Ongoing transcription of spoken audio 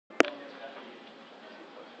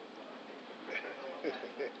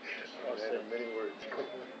Many words.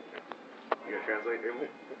 You gonna translate, Abel?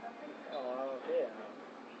 Okay.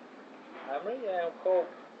 I'm ready. I hope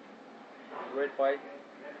great fight.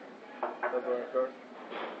 February 1st.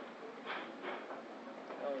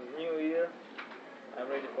 New Year. I'm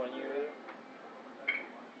ready for New Year.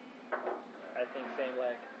 I think same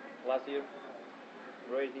like last year.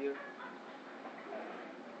 Great year.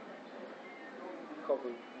 Hope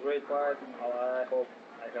a great fight. I hope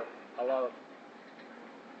I have a lot of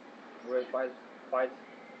great fights.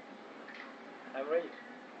 I'm ready.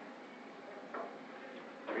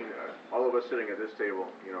 I mean, all of us sitting at this table,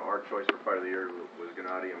 you know, our choice for fight of the year was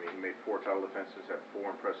Gennady. I mean, he made 4 title defenses, had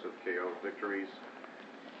 4 impressive KO victories.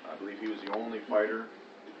 I believe he was the only fighter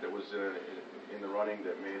that was in the running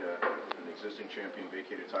that made an existing champion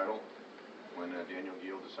vacate a title when Daniel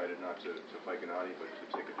Gill decided not to fight Gennady, but to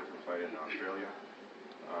take a different fight in Australia.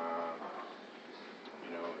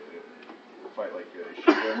 You know, a fight like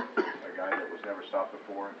Ishida, a guy that was never stopped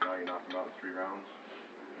before, now you knocked him out in 3 rounds.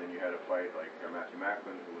 And then you had a fight like Matthew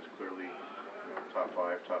Macklin, who was clearly top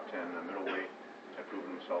 5, top 10 middleweight, had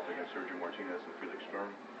proven himself against Sergio Martinez and Felix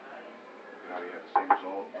Sturm. Now you had the same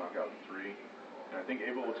result, knockout in 3. And I think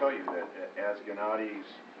Abel will tell you that as Gennady's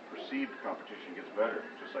perceived competition gets better,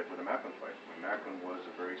 just like with the Macklin fight, when Macklin was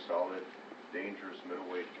a very solid, dangerous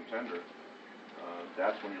middleweight contender,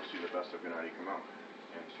 that's when you'll see the best of Gennady come out.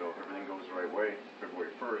 And so if everything goes the right way,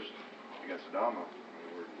 February 1st against Adama,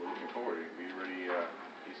 we're looking forward. We already,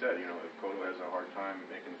 he said, you know, if Cotto has a hard time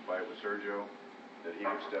making the fight with Sergio, that he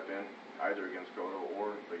would step in either against Cotto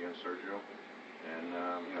or against Sergio. And,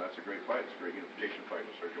 you know, that's a great fight. It's a great unification fight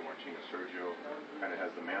with Sergio Martinez. Sergio kind of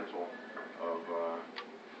has the mantle of,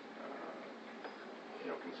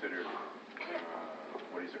 you know, considered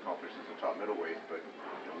what he's accomplished as a top middleweight, but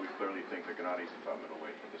you know, we clearly think that Gennady's a top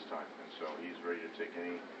middleweight at this time, and so he's ready to take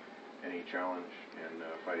any challenge and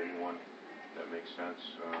fight anyone that makes sense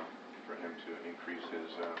for him to increase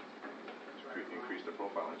his increase the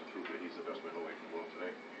profile and to prove that he's the best middleweight in the world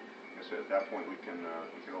today. Like I said, at that point we can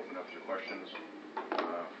open up to questions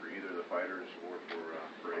for either the fighters or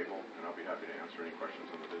for Abel, and I'll be happy to answer any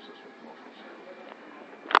questions on the business and promotional side.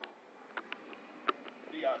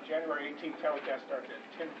 The January 18th telecast starts at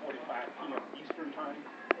 10:45 p.m. Eastern Time,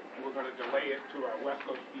 and we're going to delay it to our West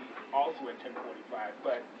Coast feed also at 10:45.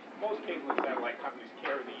 But most cable and satellite companies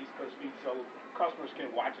carry the East Coast feed, so customers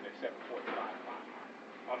can watch it at 7:45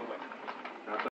 on the West Coast.